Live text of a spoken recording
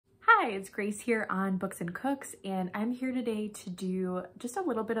Hi, it's Grace here on Books and Cooks, and I'm here today to do just a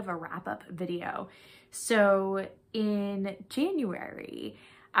little bit of a wrap-up video. So in January,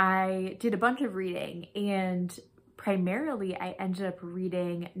 I did a bunch of reading, and primarily I ended up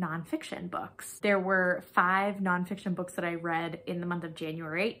reading nonfiction books. There were 5 nonfiction books that I read in the month of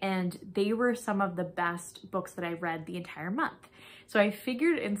January, and they were some of the best books that I read the entire month. So I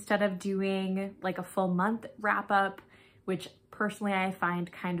figured instead of doing like a full month wrap-up, which personally I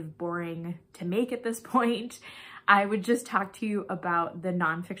find kind of boring to make at this point, I would just talk to you about the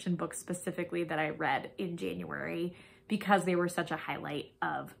nonfiction books specifically that I read in January because they were such a highlight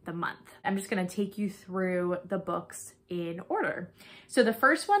of the month. I'm just gonna take you through the books in order. So the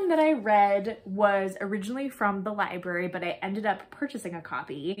first one that I read was originally from the library, but I ended up purchasing a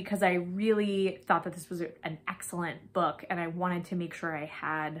copy because I really thought that this was an excellent book and I wanted to make sure I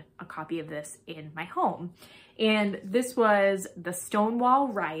had a copy of this in my home. And this was The Stonewall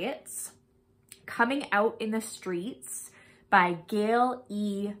Riots, Coming Out in the Streets by Gayle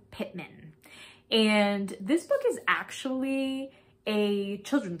E. Pittman. And this book is actually a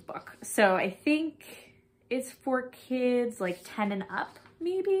children's book. So I think it's for kids like 10 and up,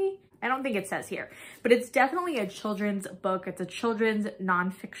 maybe? I don't think it says here, but it's definitely a children's book. It's a children's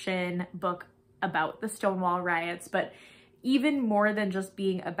nonfiction book about the Stonewall Riots, but even more than just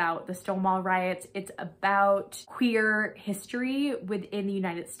being about the Stonewall Riots, it's about queer history within the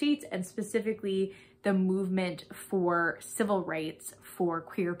United States and specifically the movement for civil rights for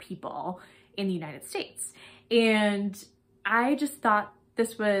queer people in the United States. And I just thought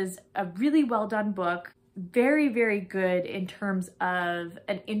this was a really well done book, very, very good in terms of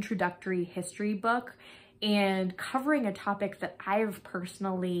an introductory history book and covering a topic that I've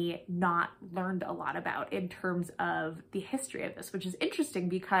personally not learned a lot about in terms of the history of this, which is interesting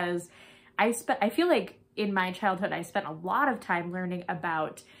because I feel like in my childhood, I spent a lot of time learning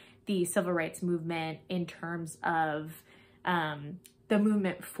about the civil rights movement in terms of the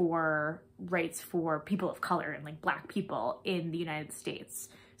movement for rights for people of color and like Black people in the United States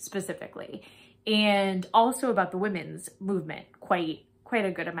specifically. And also about the women's movement quite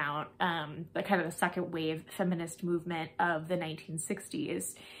a good amount, the kind of the second wave feminist movement of the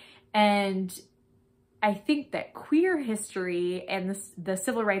 1960s. And I think that queer history and the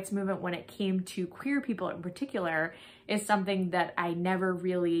civil rights movement when it came to queer people in particular is something that I never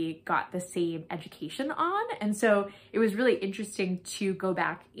really got the same education on. And so it was really interesting to go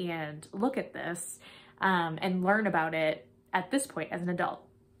back and look at this and learn about it at this point as an adult.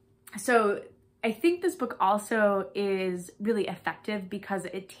 So I think this book also is really effective because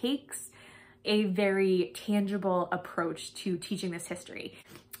it takes a very tangible approach to teaching this history.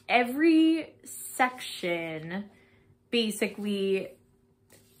 Every section basically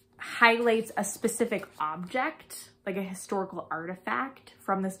highlights a specific object, like a historical artifact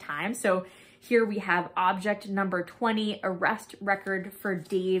from this time. So here we have object number 20, arrest record for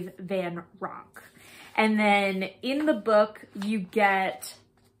Dave Van Ronk. And then in the book, you get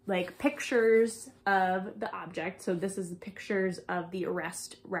like pictures of the object. So this is the pictures of the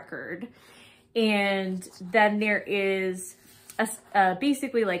arrest record. And then there is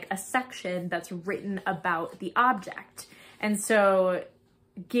basically like a section that's written about the object. And so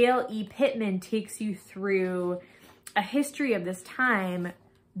Gayle E. Pittman takes you through a history of this time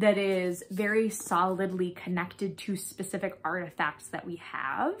that is very solidly connected to specific artifacts that we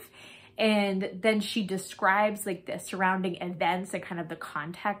have. And then she describes like the surrounding events and kind of the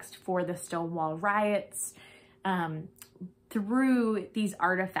context for the Stonewall Riots through these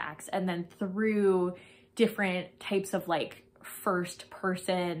artifacts and then through different types of like first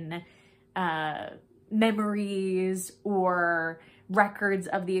person memories or records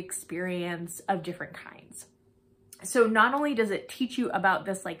of the experience of different kinds. So not only does it teach you about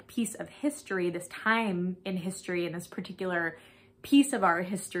this like piece of history, this time in history and this particular piece of our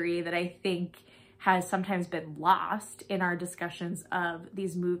history that I think has sometimes been lost in our discussions of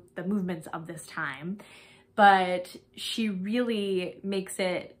these the movements of this time, but she really makes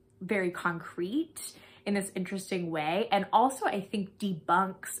it very concrete in this interesting way, and also I think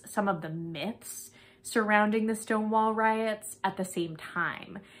debunks some of the myths surrounding the Stonewall Riots at the same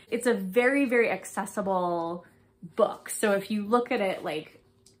time. It's a very, very accessible book. So if you look at it like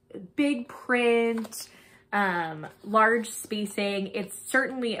big print, large spacing, it's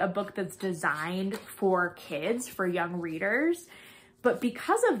certainly a book that's designed for kids, for young readers. But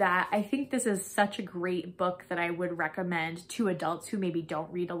because of that, I think this is such a great book that I would recommend to adults who maybe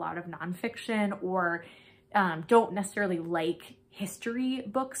don't read a lot of nonfiction or don't necessarily like history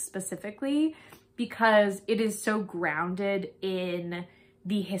books specifically, because it is so grounded in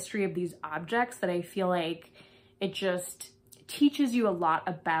the history of these objects that I feel like it just teaches you a lot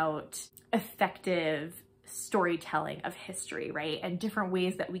about effective storytelling of history, right? And different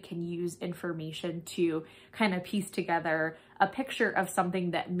ways that we can use information to kind of piece together a picture of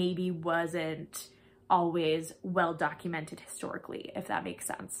something that maybe wasn't always well documented historically, if that makes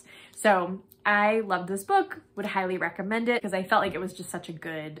sense. So I love this book, would highly recommend it because I felt like it was just such a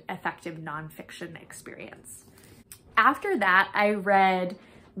good, effective nonfiction experience. After that, I read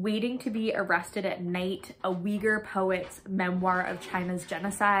Waiting to be Arrested at Night, a Uyghur poet's memoir of China's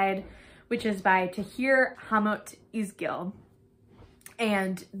genocide, which is by Tahir, Hamut, Izgil.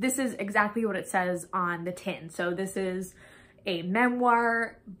 And this is exactly what it says on the tin. So this is a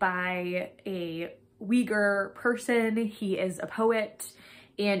memoir by a Uyghur person. He is a poet.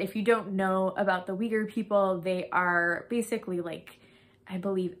 And if you don't know about the Uyghur people, they are basically like, I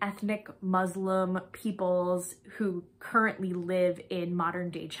believe, ethnic Muslim peoples who currently live in modern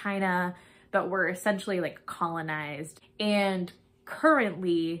day China, but were essentially like colonized. And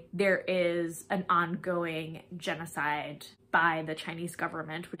currently there is an ongoing genocide by the Chinese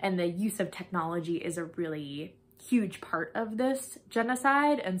government, and the use of technology is a really huge part of this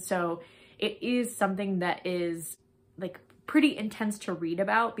genocide. And so it is something that is like pretty intense to read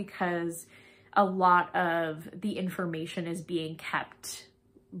about because a lot of the information is being kept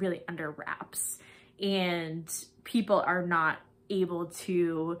really under wraps, and people are not able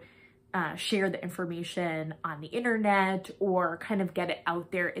to share the information on the internet or kind of get it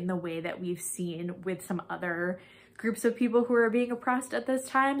out there in the way that we've seen with some other groups of people who are being oppressed at this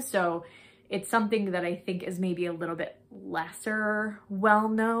time. So it's something that I think is maybe a little bit lesser well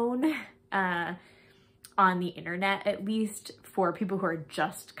known on the internet, at least for people who are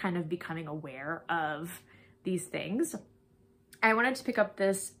just kind of becoming aware of these things. I wanted to pick up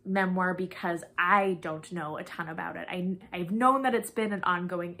this memoir because I don't know a ton about it. I've known that it's been an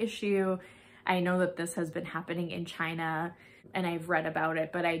ongoing issue. I know that this has been happening in China and I've read about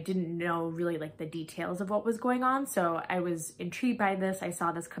it, but I didn't know really like the details of what was going on. So I was intrigued by this. I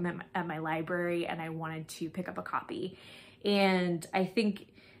saw this come at my library and I wanted to pick up a copy. And I think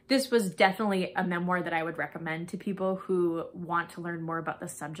this was definitely a memoir that I would recommend to people who want to learn more about the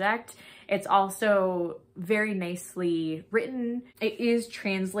subject. It's also very nicely written. It is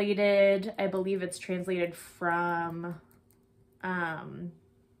translated, I believe it's translated from Uyghur,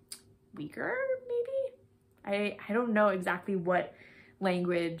 maybe? I don't know exactly what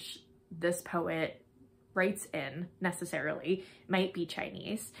language this poet writes in necessarily. It might be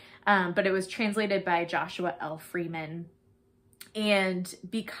Chinese, but it was translated by Joshua L. Friedman. And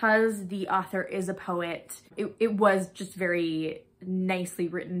because the author is a poet, it was just very nicely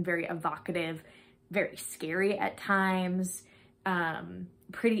written, very evocative, very scary at times,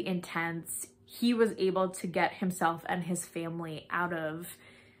 pretty intense. He was able to get himself and his family out of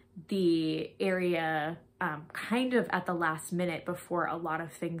the area kind of at the last minute before a lot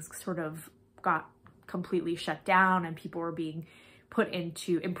of things sort of got completely shut down and people were being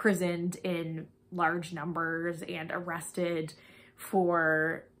imprisoned in large numbers and arrested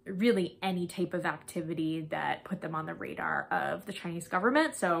for really any type of activity that put them on the radar of the Chinese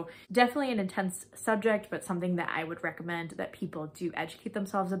government. So definitely an intense subject, but something that I would recommend that people do educate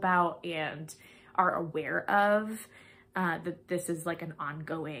themselves about and are aware of, that this is like an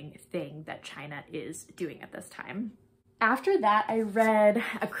ongoing thing that China is doing at this time. After that, I read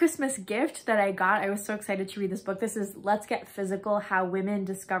a Christmas gift that I got. I was so excited to read this book. This is Let's Get Physical: How Women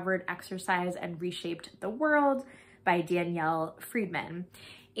Discovered Exercise and Reshaped the World by Danielle Friedman.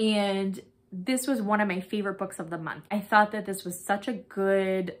 And this was one of my favorite books of the month. I thought that this was such a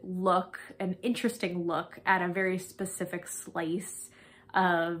good look, an interesting look at a very specific slice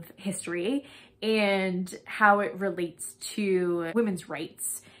of history and how it relates to women's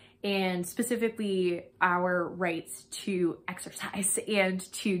rights, and specifically our rights to exercise and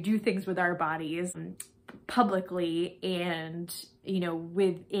to do things with our bodies publicly and, you know,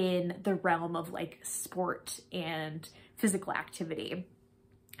 within the realm of like sport and physical activity.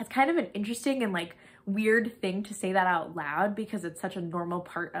 It's kind of an interesting and like weird thing to say that out loud because it's such a normal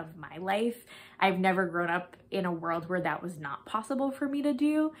part of my life. I've never grown up in a world where that was not possible for me to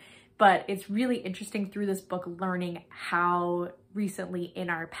do, but it's really interesting through this book learning how recently in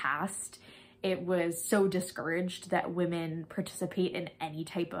our past it was so discouraged that women participate in any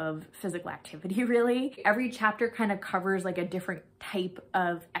type of physical activity, really. Every chapter kind of covers like a different type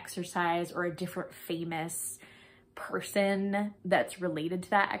of exercise or a different famous person that's related to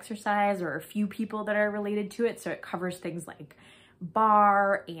that exercise, or a few people that are related to it. So it covers things like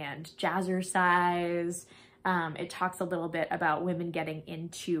bar and jazzercise. It talks a little bit about women getting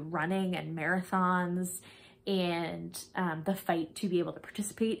into running and marathons and the fight to be able to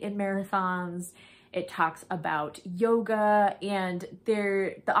participate in marathons. It talks about yoga, and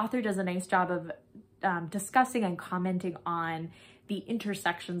the author does a nice job of discussing and commenting on the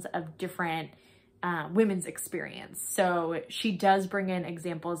intersections of different women's experience. So she does bring in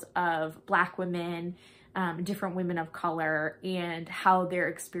examples of Black women, different women of color, and how their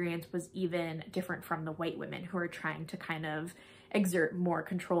experience was even different from the white women who are trying to kind of exert more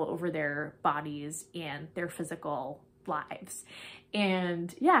control over their bodies and their physical lives.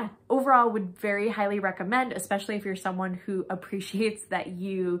 And yeah, overall would very highly recommend, especially if you're someone who appreciates that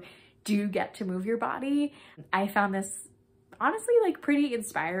you do get to move your body. I found this honestly like pretty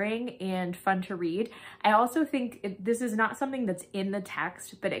inspiring and fun to read. I also think this is not something that's in the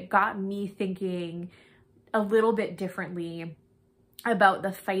text, but it got me thinking a little bit differently about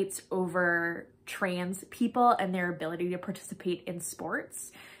the fights over trans people and their ability to participate in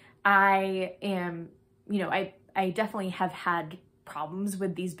sports. I am, you know, I definitely have had problems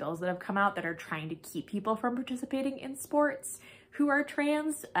with these bills that have come out that are trying to keep people from participating in sports who are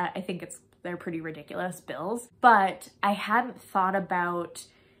trans. I think they're pretty ridiculous bills, but I hadn't thought about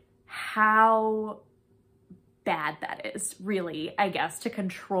how bad that is really, I guess, to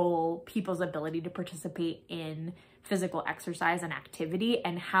control people's ability to participate in physical exercise and activity,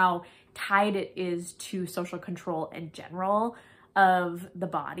 and how tied it is to social control in general of the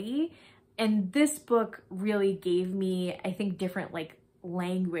body. And this book really gave me, I think, different like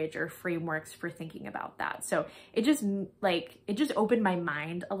language or frameworks for thinking about that. So it just opened my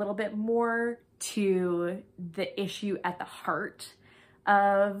mind a little bit more to the issue at the heart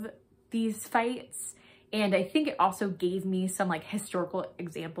of these fights. And I think it also gave me some like historical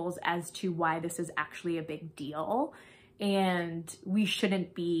examples as to why this is actually a big deal. And we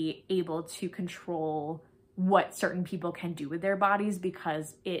shouldn't be able to control what certain people can do with their bodies,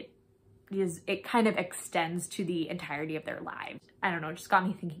 because it kind of extends to the entirety of their lives. I don't know, it just got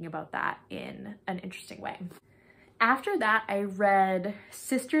me thinking about that in an interesting way. After that, I read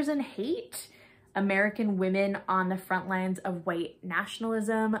Sisters in Hate, American Women on the Frontlines of White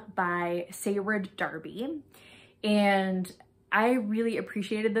Nationalism by Seyward Darby. And I really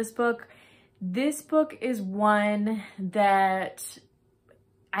appreciated this book. This book is one that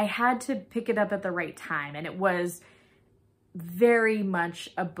I had to pick it up at the right time, and it was very much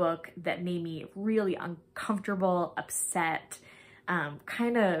a book that made me really uncomfortable, upset,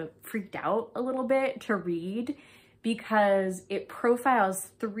 kind of freaked out a little bit to read, because it profiles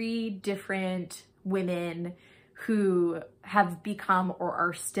 3 different women who have become or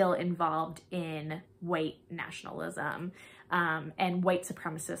are still involved in white nationalism and white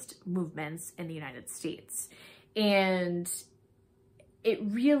supremacist movements in the United States. And it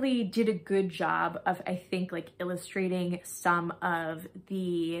really did a good job of, I think, like illustrating some of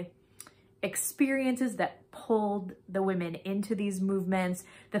the experiences that pulled the women into these movements,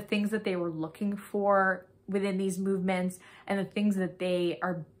 the things that they were looking for within these movements, and the things that they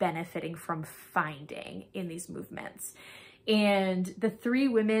are benefiting from finding in these movements. And the 3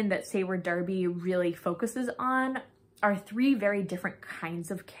 women that Seyward Darby really focuses on are 3 very different kinds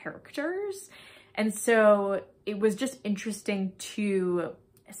of characters. And so it was just interesting to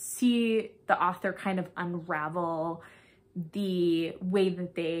see the author kind of unravel the way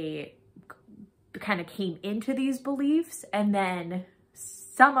that they kind of came into these beliefs, and then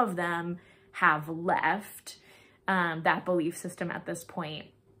some of them have left that belief system at this point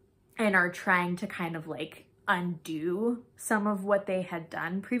and are trying to kind of like undo some of what they had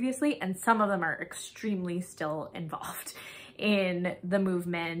done previously, and some of them are extremely still involved in the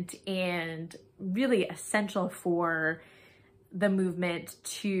movement and really essential for the movement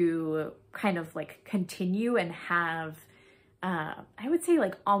to kind of like continue and have I would say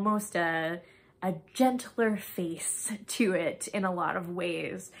like almost a gentler face to it in a lot of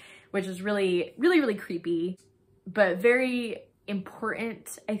ways, which is really creepy, but very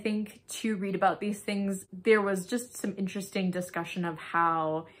important, I think, to read about these things. There was just some interesting discussion of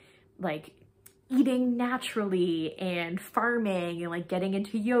how like eating naturally and farming and like getting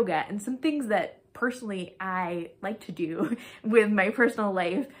into yoga and some things that personally I like to do with my personal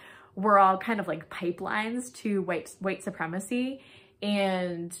life were all kind of like pipelines to white supremacy.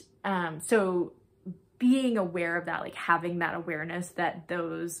 And so being aware of that, like having that awareness that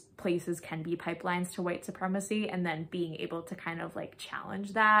those places can be pipelines to white supremacy, and then being able to kind of like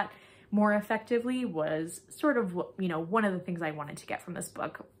challenge that more effectively was sort of, you know, one of the things I wanted to get from this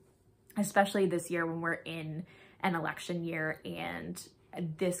book, especially this year when we're in an election year and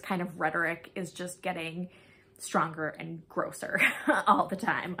this kind of rhetoric is just getting stronger and grosser all the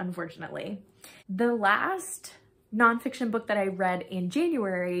time, unfortunately. The last nonfiction book that I read in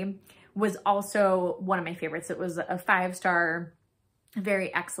January was also one of my favorites. It was a 5-star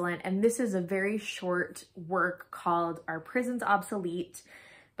very excellent. And this is a very short work called Are Prisons Obsolete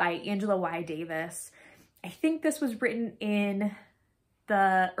by Angela Y. Davis. I think this was written in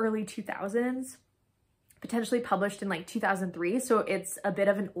the early 2000s, potentially published in like 2003. So it's a bit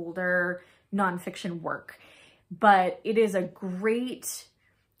of an older nonfiction work, but it is a great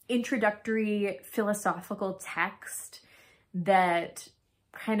introductory philosophical text that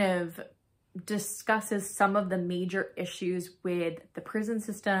kind of discusses some of the major issues with the prison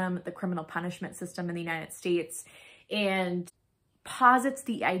system, the criminal punishment system in the United States, and posits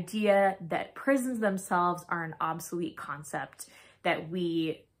the idea that prisons themselves are an obsolete concept that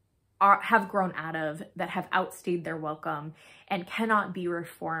we have grown out of, that have outstayed their welcome and cannot be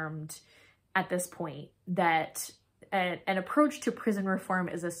reformed at this point, that an approach to prison reform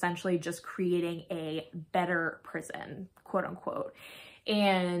is essentially just creating a better prison, quote unquote.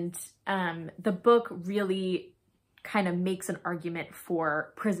 And the book really kind of makes an argument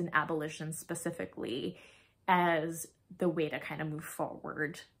for prison abolition specifically as the way to kind of move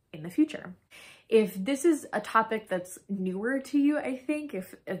forward in the future. If this is a topic that's newer to you, I think,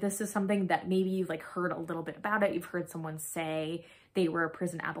 if this is something that maybe you've like heard a little bit about it, you've heard someone say they were a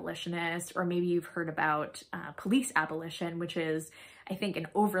prison abolitionist, or maybe you've heard about police abolition, which is, I think, an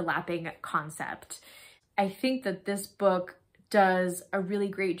overlapping concept. I think that this book does a really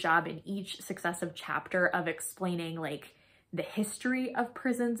great job in each successive chapter of explaining like the history of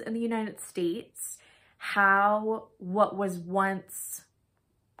prisons in the United States, how what was once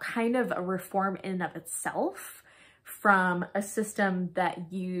kind of a reform in and of itself from a system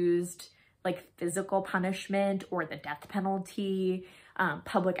that used like physical punishment or the death penalty,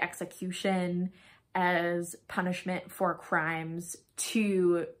 public execution as punishment for crimes,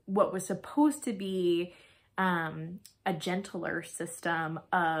 to what was supposed to be a gentler system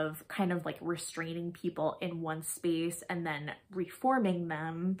of kind of like restraining people in one space and then reforming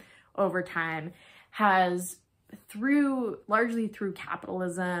them over time, has largely through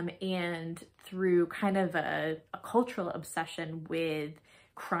capitalism and through kind of a cultural obsession with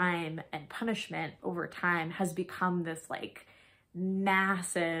crime and punishment over time, has become this like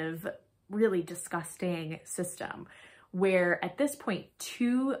massive, really disgusting system where at this point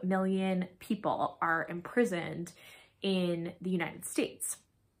 2 million people are imprisoned in the United States.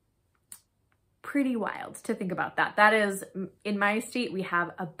 Pretty wild to think about that. That is, in my state, we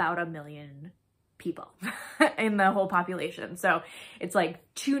have about 1 million people in the whole population. So it's like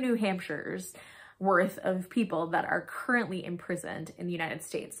 2 New Hampshires worth of people that are currently imprisoned in the United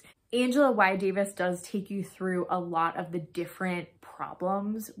States. Angela Y. Davis does take you through a lot of the different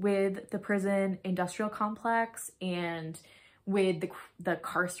problems with the prison industrial complex and with the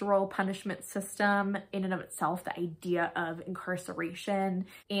carceral punishment system in and of itself, the idea of incarceration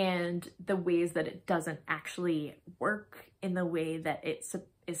and the ways that it doesn't actually work in the way that it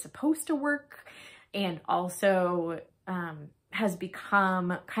is supposed to work, and also has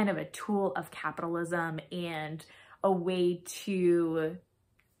become kind of a tool of capitalism and a way to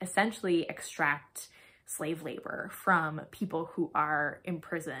essentially extract slave labor from people who are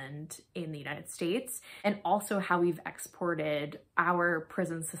imprisoned in the United States, and also how we've exported our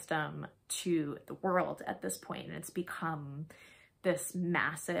prison system to the world at this point. And it's become this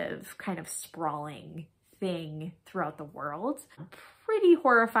massive kind of sprawling thing throughout the world. Pretty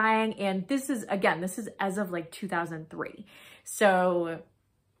horrifying. And this is, again, this is as of like 2003. So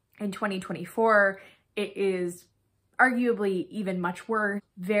in 2024, it is arguably even much worse.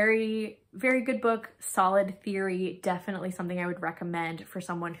 Very, very good book, solid theory, definitely something I would recommend for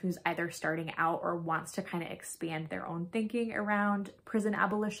someone who's either starting out or wants to kind of expand their own thinking around prison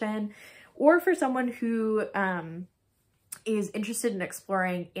abolition, or for someone who is interested in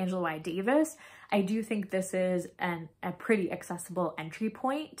exploring Angela Y. Davis. I do think this is a pretty accessible entry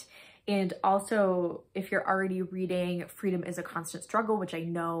point. And also, if you're already reading Freedom is a Constant Struggle, which I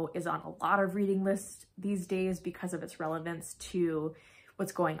know is on a lot of reading lists these days because of its relevance to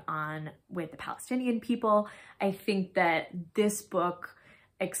what's going on with the Palestinian people, I think that this book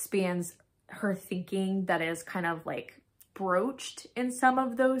expands her thinking that is kind of like broached in some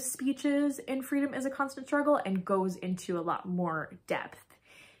of those speeches in Freedom is a Constant Struggle, and goes into a lot more depth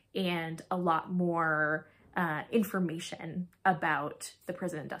and a lot more information about the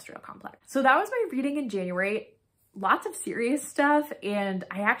prison industrial complex. So that was my reading in January. Lots of serious stuff, and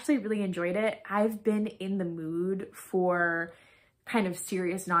I actually really enjoyed it. I've been in the mood for kind of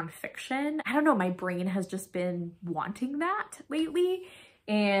serious nonfiction. I don't know, my brain has just been wanting that lately.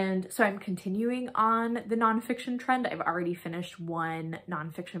 And so I'm continuing on the nonfiction trend. I've already finished one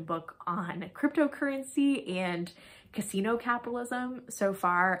nonfiction book on cryptocurrency and casino capitalism so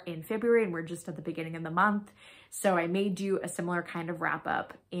far in February, and we're just at the beginning of the month. So I may do a similar kind of wrap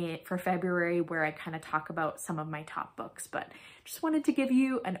up for February where I kind of talk about some of my top books, but just wanted to give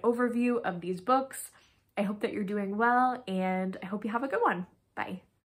you an overview of these books. I hope that you're doing well, and I hope you have a good one. Bye.